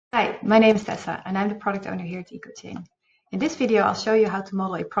Hi, my name is Tessa and I'm the product owner here at Ecochain. In this video, I'll show you how to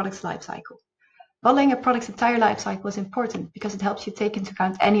model a product's lifecycle. Modeling a product's entire lifecycle is important because it helps you take into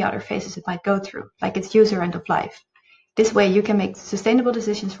account any other phases it might go through, like its user end of life. This way, you can make sustainable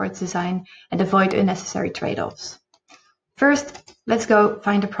decisions for its design and avoid unnecessary trade-offs. First, let's go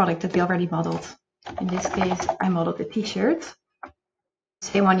find a product that we already modeled. In this case, I modeled a t-shirt.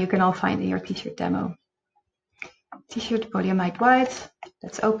 Same one you can all find in your t-shirt demo. T-shirt polyamide white.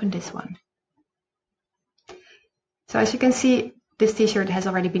 Let's open this one. So as you can see, this t-shirt has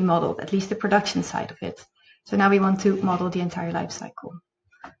already been modeled, at least the production side of it. So now we want to model the entire life cycle.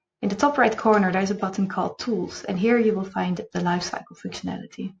 In the top right corner, there's a button called Tools, and here you will find the lifecycle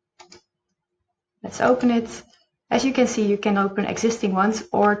functionality. Let's open it. As you can see, you can open existing ones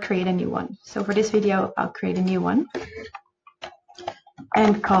or create a new one. So for this video, I'll create a new one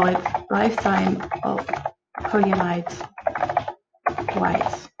and call it Lifetime of Polyamide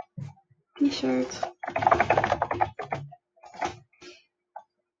White T-shirt.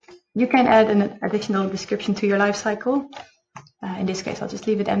 You can add an additional description to your life cycle. In this case, I'll just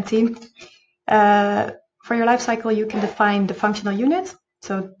leave it empty. For your life cycle, you can define the functional unit.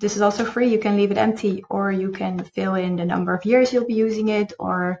 So this is also free. You can leave it empty, or you can fill in the number of years you'll be using it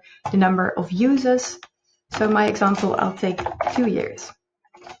or the number of uses. So in my example, I'll take 2 years.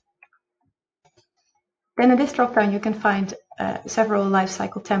 Then in this dropdown, you can find several life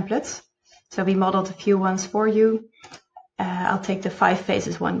cycle templates. So we modeled a few ones for you. I'll take the 5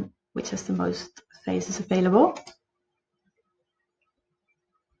 phases one, which has the most phases available.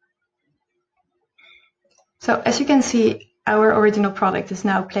 So as you can see, our original product is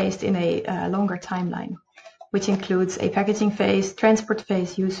now placed in a longer timeline, which includes a packaging phase, transport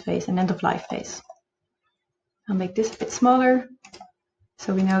phase, use phase, and end of life phase. I'll make this a bit smaller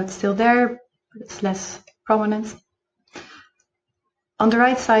so we know it's still there, but it's less prominent. On the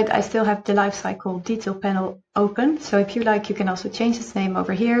right side, I still have the lifecycle detail panel open. So if you like, you can also change its name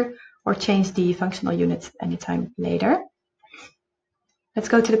over here or change the functional units anytime later. Let's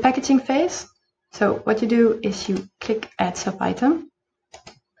go to the packaging phase. So what you do is you click Add Sub-Item.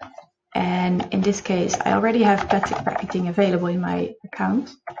 And in this case, I already have plastic packaging available in my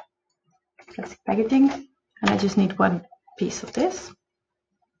account. Plastic packaging. And I just need one piece of this.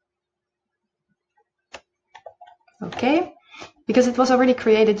 Okay. Because it was already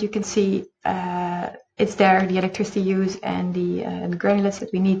created, you can see it's there, the electricity use and the granulates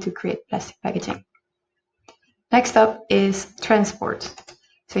that we need to create plastic packaging. Next up is transport.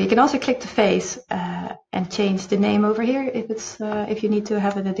 So you can also click the phase and change the name over here if you need to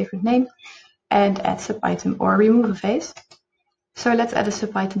have it a different name, and add sub-item or remove a phase. So let's add a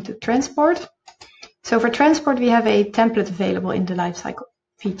sub-item to transport. So for transport, we have a template available in the lifecycle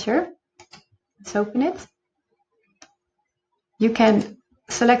feature. Let's open it. You can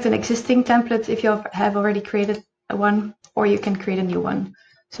select an existing template if you have already created one, or you can create a new one.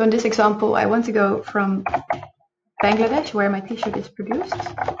 So in this example, I want to go from Bangladesh, where my t-shirt is produced,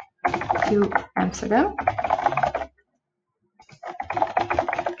 to Amsterdam.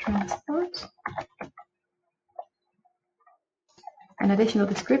 Transport. An additional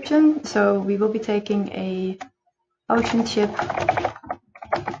description. So we will be taking a ocean ship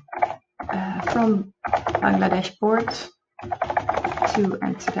from Bangladesh port to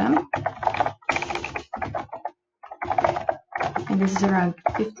Amsterdam, and this is around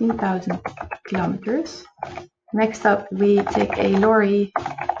 15,000 kilometers. Next up, we take a lorry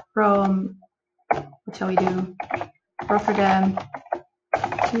from, what shall we do, Rotterdam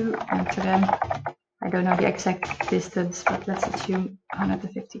to Amsterdam. I don't know the exact distance, but let's assume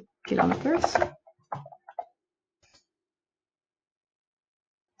 150 kilometers.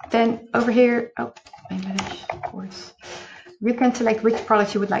 Then over here, oh, Bangladesh, of course. You can select which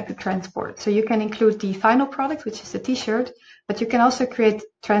products you would like to transport. So you can include the final product, which is the t-shirt, but you can also create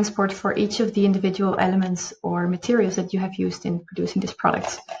transport for each of the individual elements or materials that you have used in producing this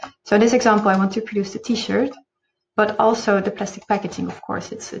product. So in this example, I want to produce the t-shirt, but also the plastic packaging, of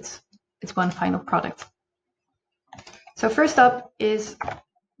course, it's one final product. So first up is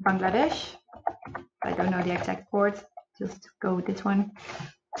Bangladesh. I don't know the exact port, just go with this one,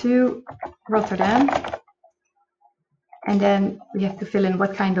 to Rotterdam. And then we have to fill in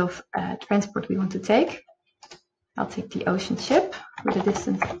what kind of transport we want to take. I'll take the ocean ship with a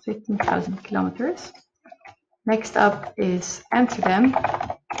distance of 15,000 kilometers. Next up is Amsterdam.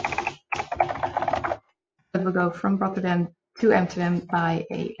 We'll go from Rotterdam to Amsterdam by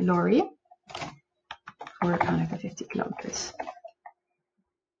a lorry for 150 kilometers.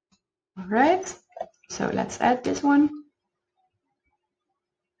 All right, so let's add this one.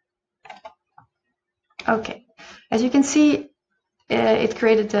 Okay, as you can see, it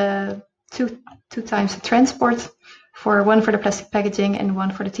created two times the transport, one for the plastic packaging and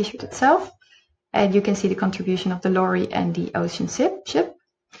one for the t-shirt itself. And you can see the contribution of the lorry and the ocean ship.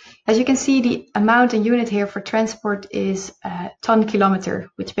 As you can see, the amount in unit here for transport is ton-kilometer,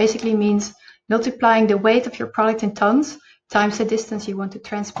 which basically means multiplying the weight of your product in tons times the distance you want to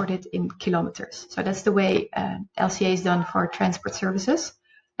transport it in kilometers. So that's the way LCA is done for transport services,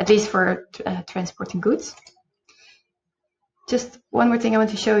 at least for transporting goods. Just one more thing I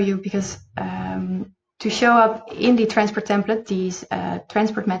want to show you, because to show up in the transport template these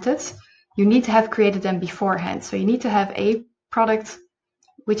transport methods, you need to have created them beforehand. So you need to have a product,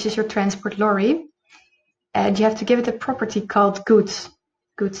 which is your transport lorry, and you have to give it a property called goods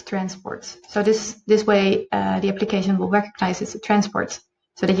transports. So this way the application will recognize it's a transport,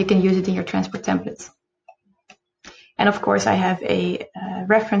 so that you can use it in your transport templates. And of course I have a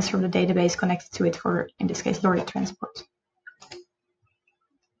reference from the database connected to it for, in this case, lorry transport.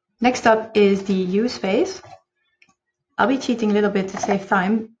 Next up is the use phase. I'll be cheating a little bit to save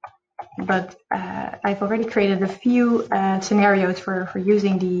time, but I've already created a few scenarios for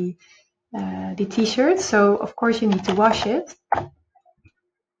using the t-shirt. So of course you need to wash it.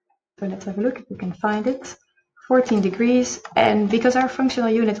 So let's have a look if we can find it. 14 degrees, and because our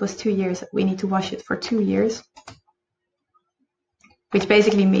functional unit was 2 years, we need to wash it for 2 years. Which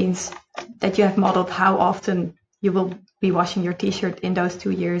basically means that you have modeled how often you will be washing your t-shirt in those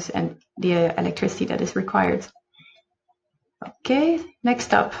 2 years and the electricity that is required. Okay,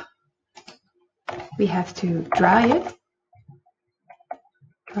 next up, we have to dry it.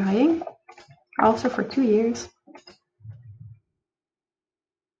 Drying, also for 2 years.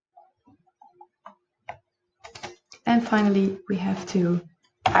 And finally, we have to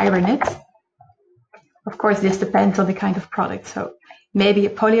iron it. Of course, this depends on the kind of product. So maybe a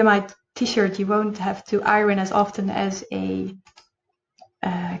polyamide t-shirt you won't have to iron as often as a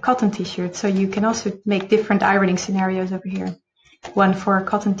cotton t-shirt. So you can also make different ironing scenarios over here. One for a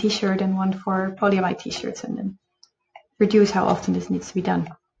cotton t-shirt and one for polyamide t-shirts, and then reduce how often this needs to be done.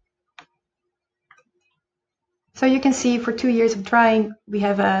 So you can see for 2 years of drying, we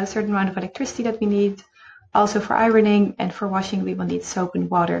have a certain amount of electricity that we need. Also for ironing and for washing, we will need soap and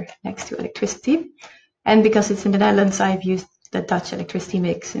water next to electricity. And because it's in the Netherlands, I've used the Dutch electricity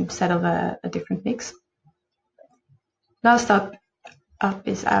mix instead of a different mix. Last up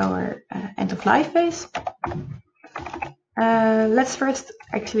is our end of life phase. Let's first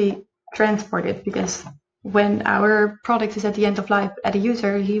actually transport it, because when our product is at the end of life at a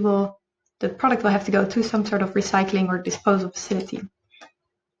user, the product will have to go to some sort of recycling or disposal facility.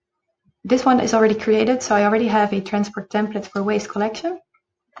 This one is already created, so I already have a transport template for waste collection.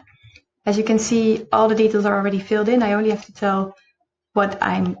 As you can see, all the details are already filled in. I only have to tell what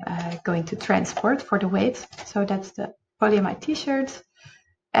I'm going to transport for the weight. So that's the polyamide t-shirt.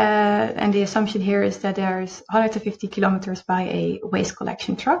 And the assumption here is that there's 150 kilometers by a waste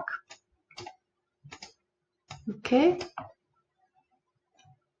collection truck. Okay.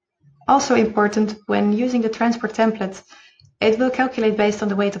 Also important, when using the transport template, it will calculate based on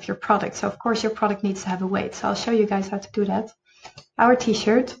the weight of your product. So of course your product needs to have a weight. So I'll show you guys how to do that. Our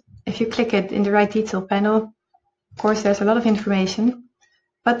t-shirt, if you click it in the right detail panel, of course there's a lot of information,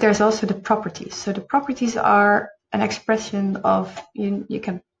 but there's also the properties. So the properties are an expression of, you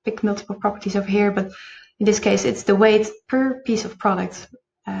can pick multiple properties over here, but in this case it's the weight per piece of product.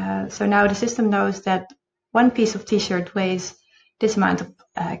 So now the system knows that one piece of t-shirt weighs this amount of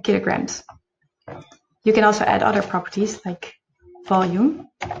kilograms. You can also add other properties like volume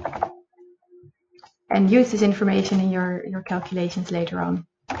and use this information in your calculations later on.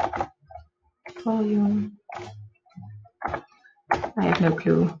 Volume, I have no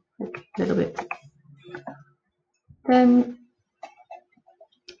clue, like a little bit. Then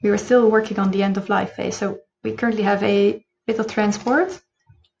we were still working on the end of life phase, so we currently have a bit of transport.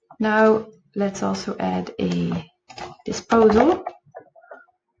 Now let's also add a disposal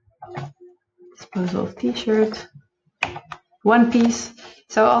of t-shirt, one piece.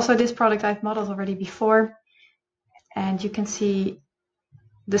 So also this product I've modeled already before, and you can see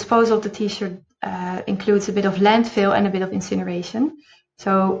disposal of the t-shirt includes a bit of landfill and a bit of incineration.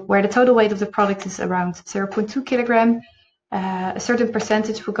 So where the total weight of the product is around 0.2 kilogram, a certain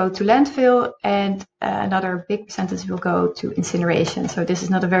percentage will go to landfill and another big percentage will go to incineration. So this is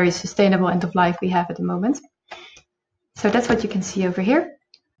not a very sustainable end of life we have at the moment. So that's what you can see over here.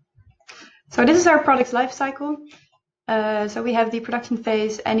 So this is our product's life cycle. So we have the production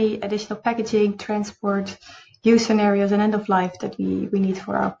phase, any additional packaging, transport, use scenarios, and end of life that we need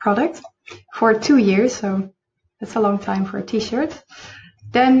for our product for 2 years. So that's a long time for a t-shirt.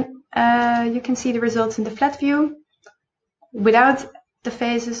 Then you can see the results in the flat view. without the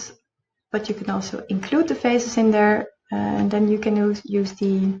phases, but you can also include the phases in there, and then you can use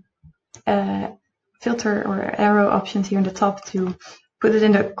the filter or arrow options here on the top to put it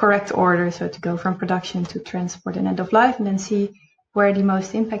in the correct order, so to go from production to transport and end of life, and then see where the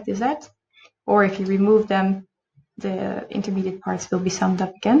most impact is at. Or if you remove them, the intermediate parts will be summed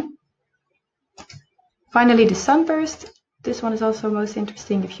up again. Finally, the sunburst. This one is also most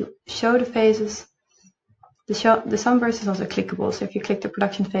interesting. If you show the phases, the sunburst is also clickable. So if you click the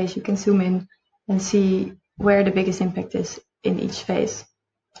production phase, you can zoom in and see where the biggest impact is in each phase.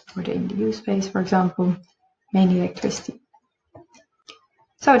 Or in the use phase, for example, mainly electricity.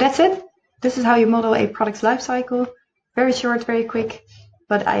 So that's it. This is how you model a product's life cycle. Very short, very quick,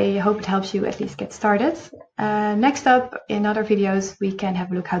 but I hope it helps you at least get started. Next up, in other videos, we can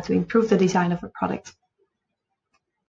have a look how to improve the design of a product.